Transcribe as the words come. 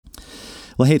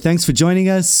Well, hey, thanks for joining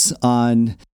us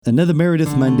on another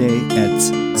Meredith Monday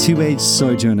at Two-Age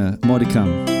Sojourner. More to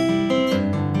come.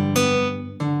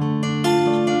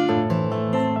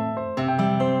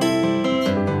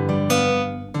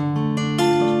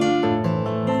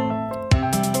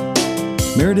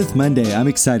 Meredith Monday. I'm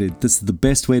excited. This is the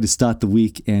best way to start the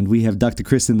week, and we have Dr.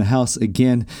 Chris in the house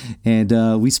again, and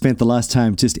we spent the last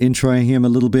time just introing him a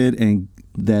little bit and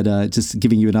just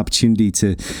giving you an opportunity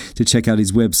to check out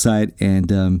his website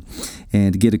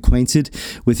and get acquainted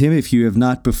with him if you have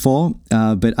not before.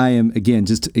 But I am, again,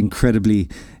 just incredibly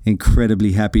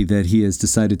happy that he has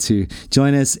decided to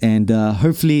join us, and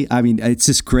hopefully, I mean, it's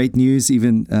just great news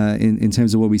even in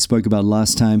terms of what we spoke about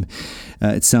last time.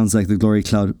 It sounds like the Glory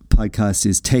Cloud podcast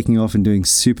is taking off and doing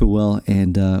super well,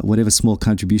 and whatever small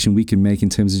contribution we can make in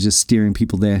terms of just steering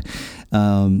people there,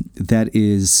 that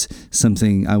is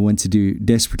something I want to do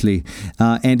desperately.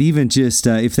 And even just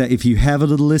if you have a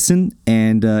little listen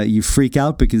and you freak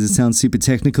out because it sounds super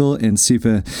technical and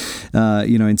super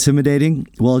intimidating,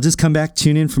 well, just come back,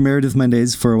 tune in for Meredith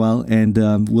Mondays for a while, and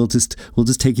we'll just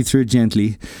take you through it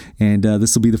gently, and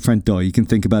this will be the front door. You can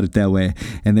think about it that way,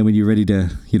 and then when you're ready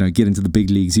to get into the big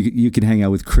leagues, you can hang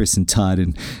out with Chris and Todd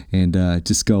and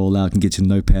just go all out and get your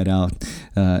notepad out.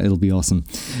 It'll be awesome.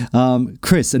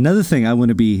 Chris, another thing I want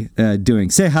to be doing.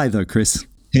 Say hi though, Chris.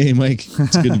 Hey, Mike.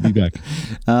 It's good to be back.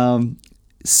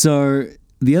 So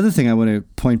the other thing I want to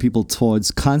point people towards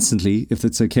constantly, if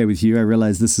it's okay with you, I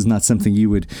realize this is not something you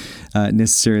would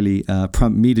necessarily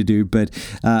prompt me to do, but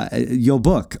your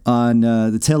book on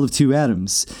the Tale of Two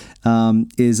Adams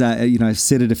is, I've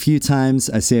said it a few times.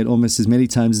 I say it almost as many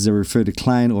times as I refer to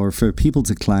Klein or refer people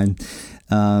to Klein.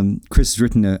 Chris has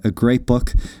written a great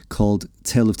book called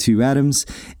Tale of Two Adams,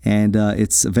 and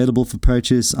it's available for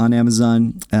purchase on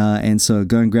Amazon, and so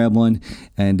go and grab one,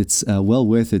 and it's well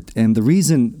worth it. And the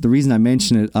reason I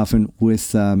mention it often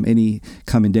with any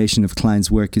commendation of Klein's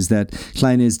work is that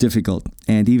Klein is difficult,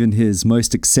 and even his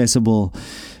most accessible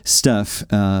stuff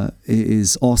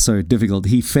is also difficult.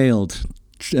 He failed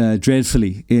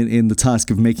dreadfully in the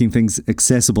task of making things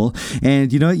accessible,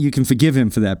 and you can forgive him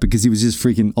for that because he was just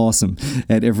freaking awesome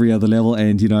at every other level,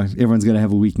 and everyone's got to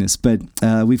have a weakness, but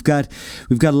we've got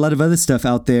a lot of other stuff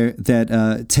out there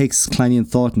that takes Kleinian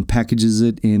thought and packages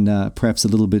it in perhaps a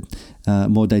little bit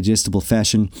more digestible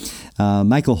fashion.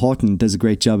 Michael Horton does a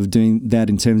great job of doing that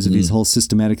in terms of his whole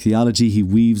systematic theology. He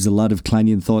weaves a lot of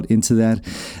Kleinian thought into that.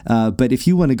 But if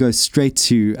you want to go straight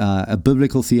to a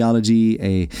biblical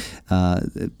theology,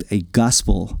 a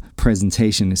gospel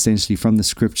presentation, essentially from the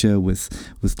scripture with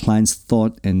Klein's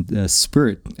thought and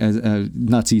spirit,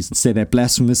 not to say that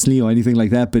blasphemously or anything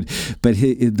like that, but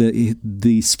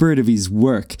the spirit of his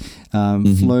work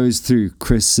flows through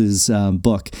Chris's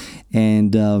book,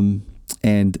 and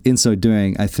in so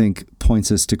doing, I think,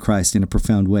 points us to Christ in a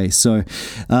profound way. So,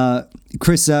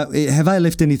 Chris, have I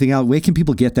left anything out? Where can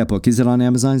people get that book? Is it on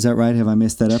Amazon? Is that right? Have I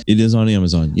messed that up? It is on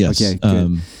Amazon, yes. Okay,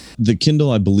 good. The Kindle,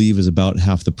 I believe, is about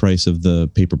half the price of the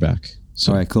paperback.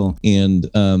 So, all right, cool. And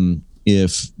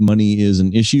if money is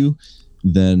an issue,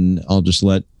 then I'll just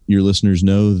let your listeners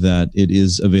know that it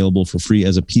is available for free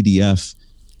as a PDF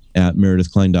at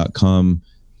meredithklein.com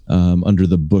under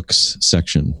the books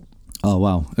section. Oh,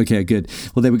 wow. Okay, good.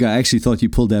 Well, there we go. I actually thought you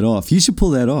pulled that off. You should pull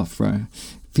that off, right?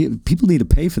 People need to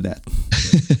pay for that.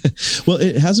 Well,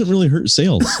 it hasn't really hurt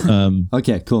sales.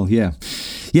 Okay, cool. Yeah,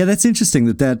 that's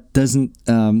interesting that doesn't,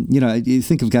 you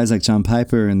think of guys like John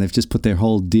Piper, and they've just put their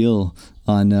whole deal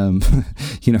on,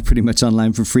 pretty much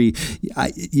online for free.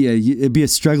 It'd be a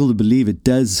struggle to believe it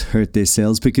does hurt their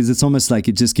sales, because it's almost like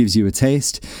it just gives you a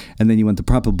taste, and then you want the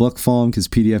proper book form because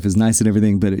PDF is nice and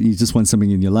everything, but you just want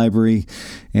something in your library.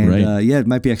 And right. It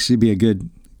might actually be a good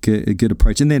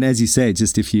approach. And then, as you say,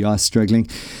 just if you are struggling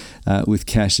with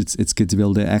cash, it's good to be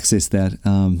able to access that.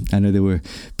 I know there were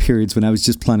periods when I was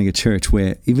just planning a church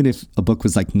where even if a book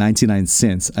was like 99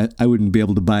 cents, I wouldn't be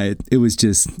able to buy it. It was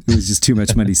just too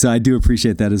much money. So I do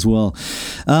appreciate that as well.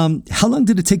 How long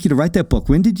did it take you to write that book?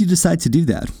 When did you decide to do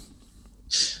that?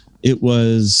 It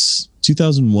was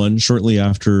 2001, shortly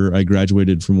after I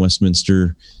graduated from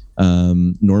Westminster.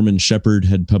 Norman Shepherd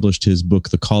had published his book,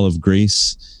 The Call of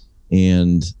Grace,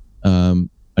 and I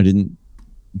didn't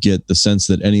get the sense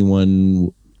that anyone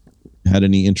had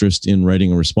any interest in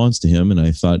writing a response to him, and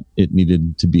I thought it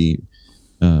needed to be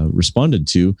responded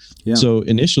to. Yeah. So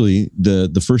initially,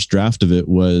 the first draft of it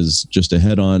was just a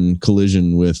head-on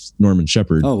collision with Norman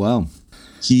Shepherd. Oh, wow.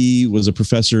 He was a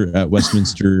professor at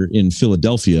Westminster in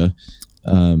Philadelphia,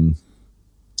 and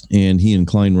he and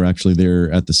Klein were actually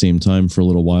there at the same time for a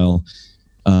little while.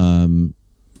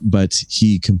 But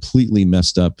he completely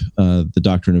messed up the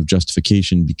doctrine of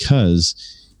justification because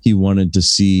he wanted to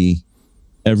see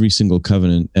every single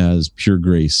covenant as pure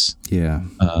grace. Yeah.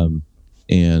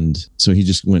 And so he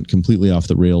just went completely off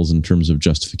the rails in terms of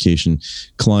justification.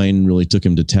 Klein really took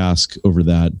him to task over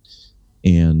that.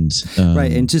 And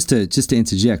right, and just to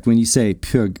interject, when you say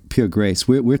pure grace,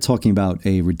 we're talking about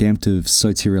a redemptive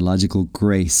soteriological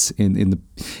grace in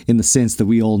the sense that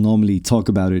we all normally talk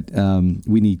about it.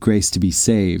 We need grace to be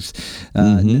saved,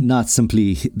 not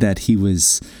simply that he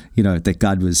was, that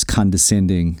God was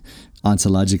condescending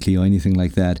ontologically or anything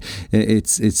like that.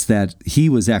 It's that he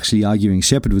was actually arguing,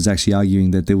 Shepherd was actually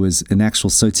arguing that there was an actual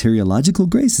soteriological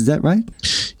grace. Is that right?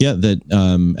 Yeah,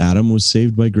 that Adam was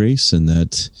saved by grace, and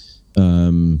that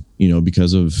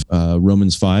because of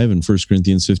Romans 5 and 1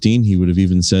 Corinthians 15, he would have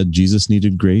even said Jesus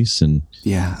needed grace, and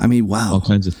wow, all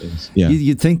kinds of things. Yeah,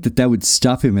 you'd think that would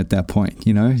stop him at that point.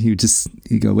 You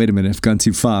go, wait a minute, I've gone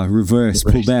too far, reverse,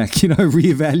 pull back,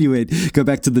 reevaluate, go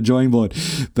back to the drawing board.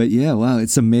 But yeah, wow,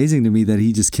 it's amazing to me that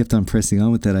he just kept on pressing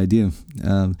on with that idea.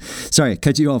 Sorry, I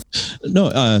cut you off.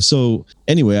 No, so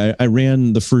anyway, I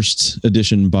ran the first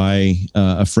edition by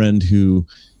a friend who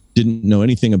didn't know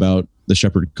anything about the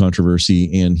Shepherd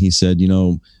controversy, and he said,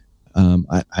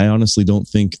 I honestly don't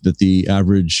think that the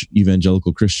average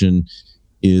evangelical Christian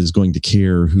is going to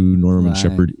care who Norman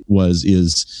Shepherd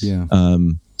is. Yeah.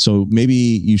 So maybe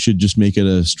you should just make it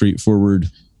a straightforward,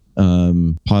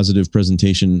 positive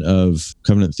presentation of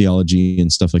covenant theology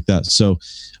and stuff like that. So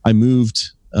I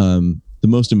moved the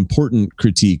most important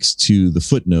critiques to the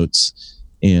footnotes,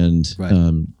 and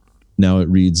now it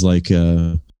reads like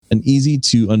an easy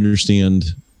to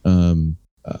understand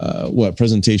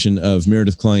presentation of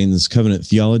Meredith Klein's covenant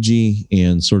theology,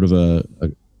 and sort of a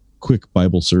quick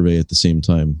Bible survey at the same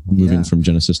time, moving from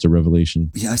Genesis to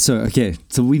Revelation. Yeah. So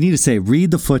we need to say, read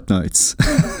the footnotes.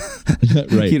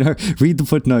 Right. Read the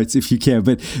footnotes if you can.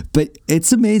 But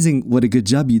it's amazing what a good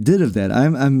job you did of that.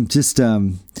 I'm just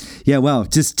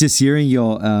just hearing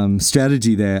your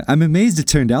strategy there. I'm amazed it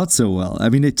turned out so well. I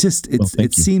mean, it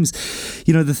seems,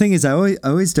 the thing is, I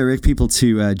always direct people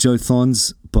to Joe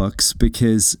Thorne's books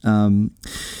because, and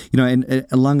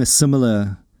along a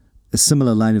similar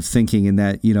line of thinking, in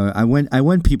that, I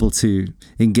want people to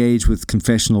engage with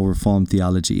confessional Reformed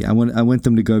theology. I want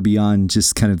them to go beyond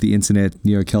just kind of the internet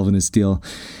neo-Calvinist deal.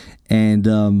 And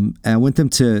I want them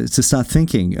to start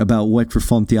thinking about what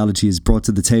Reformed theology has brought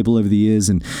to the table over the years,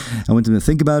 and I want them to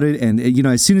think about it. And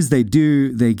as soon as they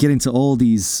do, they get into all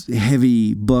these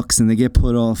heavy books and they get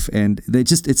put off, and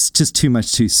it's just too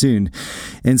much too soon.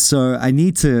 And so I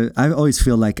always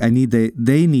feel like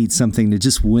they need something to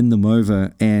just win them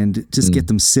over and just get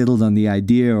them settled on the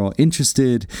idea or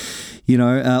interested.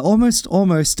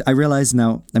 Almost. I realize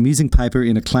now I'm using Piper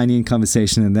in a Kleinian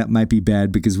conversation, and that might be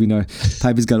bad because we know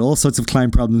Piper's got all sorts of Klein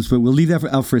problems, but we'll leave that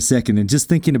out for a second. And just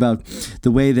thinking about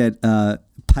the way that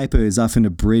Piper is often a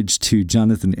bridge to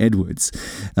Jonathan Edwards,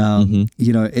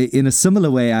 in a similar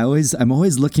way, I'm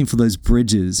always looking for those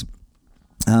bridges.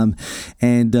 I'm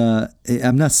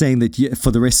not saying that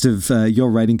for the rest of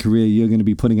your writing career you're going to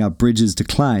be putting out bridges to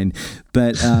Klein,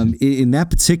 but in that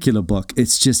particular book,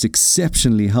 it's just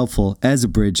exceptionally helpful as a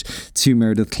bridge to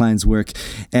Meredith Klein's work.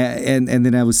 And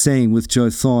then I was saying with Joe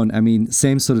Thorne,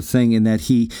 same sort of thing, in that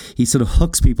he sort of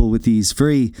hooks people with these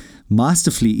very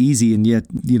masterfully easy and yet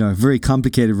very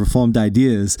complicated Reformed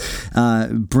ideas,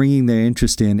 bringing their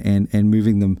interest in and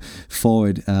moving them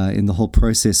forward in the whole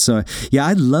process. So yeah,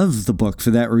 I love the book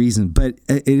for that reason. But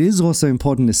it is also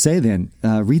important to say then,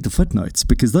 read the footnotes,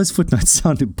 because those footnotes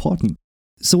sound important.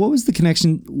 So what was the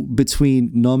connection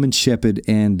between Norman Shepherd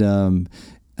and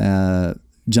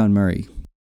John Murray?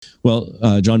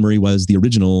 Well, John Murray was the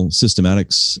original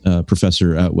systematics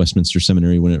professor at Westminster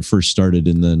Seminary when it first started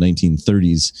in the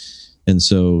 1930s. And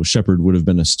so Shepherd would have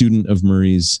been a student of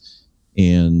Murray's,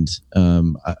 and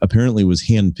apparently was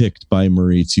handpicked by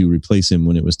Murray to replace him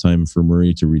when it was time for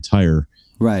Murray to retire.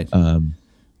 Right.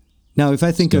 Now, if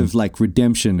I think of like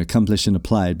Redemption, Accomplished and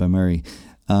Applied by Murray,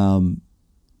 what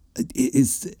do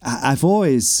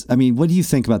you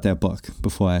think about that book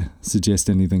before I suggest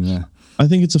anything there? I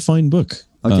think it's a fine book.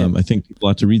 Okay. I think people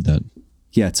ought to read that.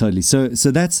 Yeah, totally. So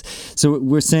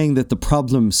we're saying that the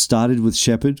problem started with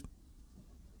Shepherd?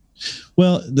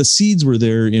 Well, the seeds were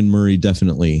there in Murray,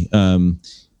 definitely.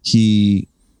 He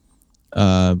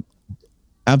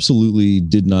absolutely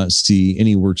did not see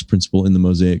any works principle in the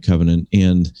Mosaic covenant.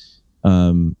 And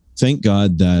thank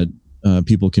God that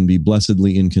people can be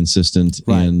blessedly inconsistent.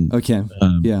 Right. And okay.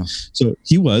 Yeah. So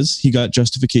he got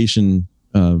justification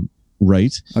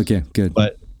right. Okay, good.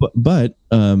 But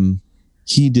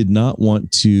he did not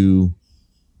want to,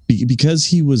 because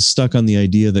he was stuck on the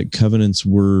idea that covenants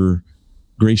were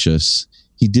gracious.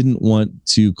 he didn't want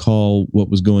to call what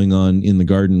was going on in the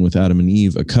garden with Adam and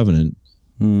Eve a covenant,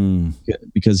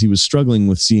 because he was struggling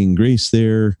with seeing grace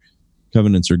there.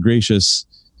 Covenants are gracious.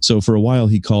 So for a while,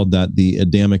 he called that the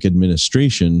Adamic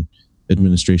administration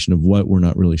of what, we're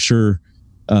not really sure.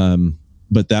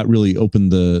 But that really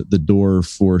opened the door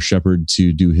for Shepard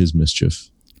to do his mischief.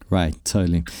 Right,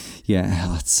 totally.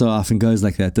 Yeah, it so often goes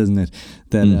like that, doesn't it?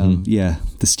 That,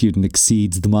 the student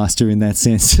exceeds the master in that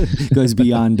sense, goes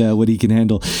beyond what he can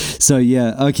handle. So,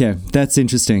 yeah, okay, that's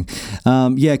interesting.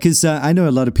 Because I know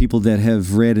a lot of people that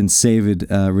have read and savored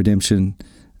Redemption,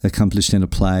 Accomplished and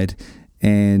Applied,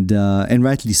 and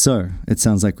rightly so, it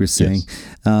sounds like we're saying.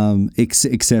 Yes.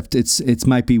 Except it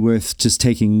might be worth just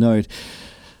taking note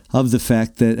of the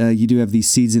fact that you do have these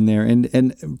seeds in there,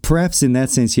 and perhaps in that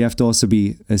sense you have to also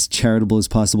be as charitable as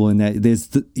possible. In that there's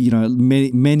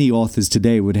many authors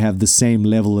today would have the same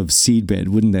level of seedbed,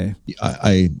 wouldn't they?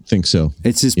 I think so.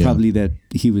 It's just probably that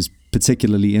he was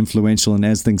particularly influential, and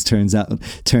as things turned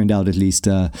out at least,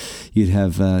 you'd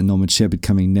have Norman Shepard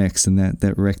coming next, and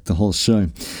that wrecked the whole show.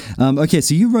 Okay,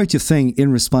 so you wrote your thing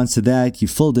in response to that. You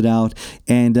filled it out,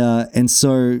 and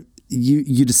so.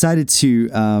 You decided to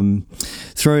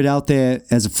throw it out there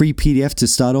as a free PDF to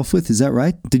start off with. Is that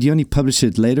right? Did you only publish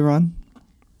it later on?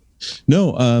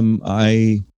 No,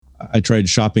 I tried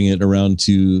shopping it around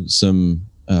to some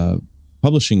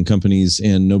publishing companies,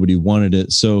 and nobody wanted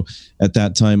it. So at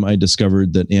that time, I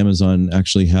discovered that Amazon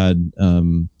actually had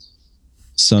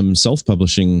some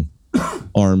self-publishing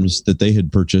arms that they had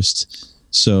purchased.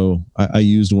 So I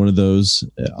used one of those.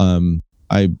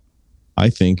 I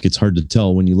think it's hard to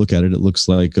tell when you look at it. It looks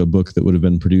like a book that would have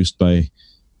been produced by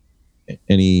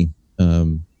any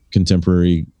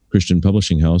contemporary Christian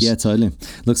publishing house. Yeah, totally.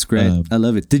 Looks great. I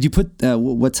love it. Did you put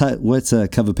what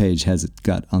cover page has it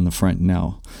got on the front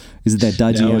now? Is it that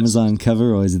dodgy Amazon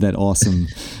cover, or is it that awesome,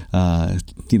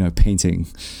 painting?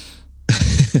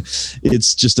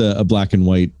 It's just a black and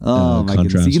white. Oh my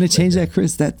goodness! Are you going to change that,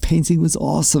 Chris? That painting was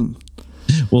awesome.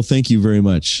 Well, thank you very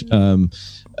much.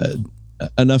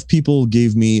 Enough people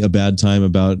gave me a bad time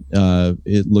about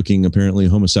it looking apparently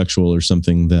homosexual or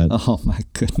something that oh my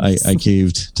goodness. I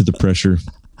caved to the pressure.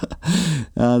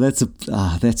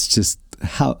 That's just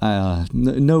how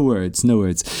no words.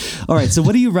 All right, so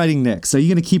what are you writing next? Are you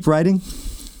going to keep writing?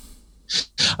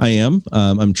 I am.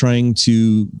 I'm trying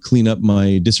to clean up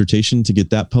my dissertation to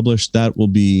get that published. That will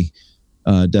be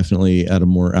definitely at a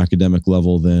more academic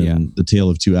level than The Tale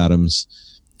of Two Adams.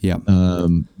 Yeah.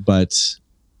 But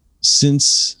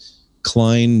since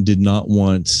Klein did not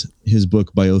want his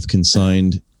book By Oath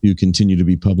Consigned to continue to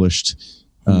be published,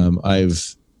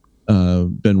 I've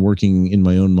been working in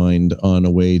my own mind on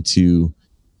a way to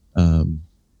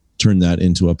turn that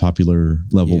into a popular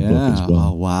level book as well.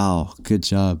 Oh, wow. Good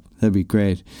job. That'd be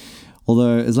great.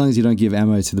 Although, as long as you don't give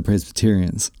ammo to the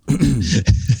Presbyterians,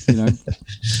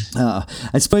 I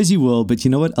suppose you will. But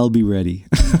you know what? I'll be ready.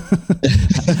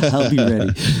 I'll be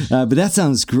ready. But that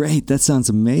sounds great. That sounds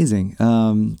amazing.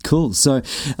 Cool. So,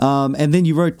 and then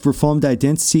you wrote Reformed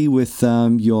Identity with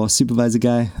your supervisor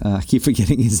guy. I keep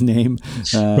forgetting his name.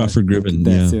 Crawford Gribben.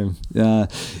 That's him.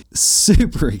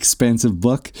 Super expensive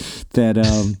book that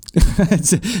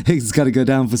it's got to go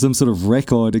down for some sort of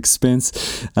record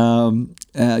expense.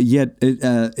 Yet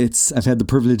I've had the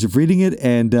privilege of reading it,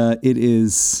 and it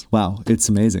is, wow, it's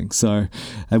amazing. So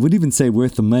I wouldn't even say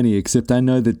worth the money, except I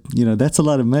know that, that's a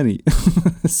lot of money.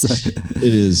 So,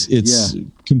 it is. It's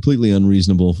completely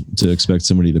unreasonable to expect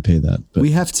somebody to pay that. But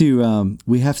we have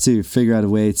to figure out a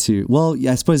way to, well,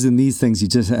 I suppose in these things, you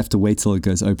just have to wait till it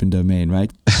goes open domain,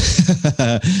 right?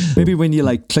 Maybe when you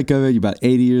click over, you're about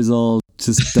 80 years old,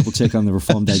 just double check on the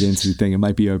Reformed Identity thing. It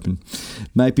might be open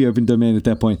domain at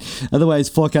that point. Otherwise,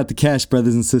 fork out the cash,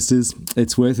 brothers and sisters.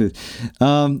 It's worth it.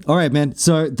 All right, man.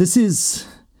 So this is,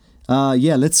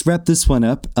 let's wrap this one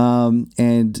up.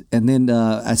 And then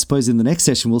I suppose in the next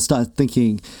session, we'll start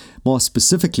thinking more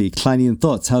specifically Kleinian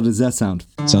thoughts. How does that sound?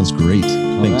 Sounds great.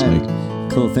 Thanks,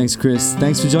 Mike. Cool. Thanks, Chris.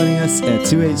 Thanks for joining us at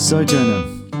 2H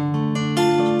Sojourner.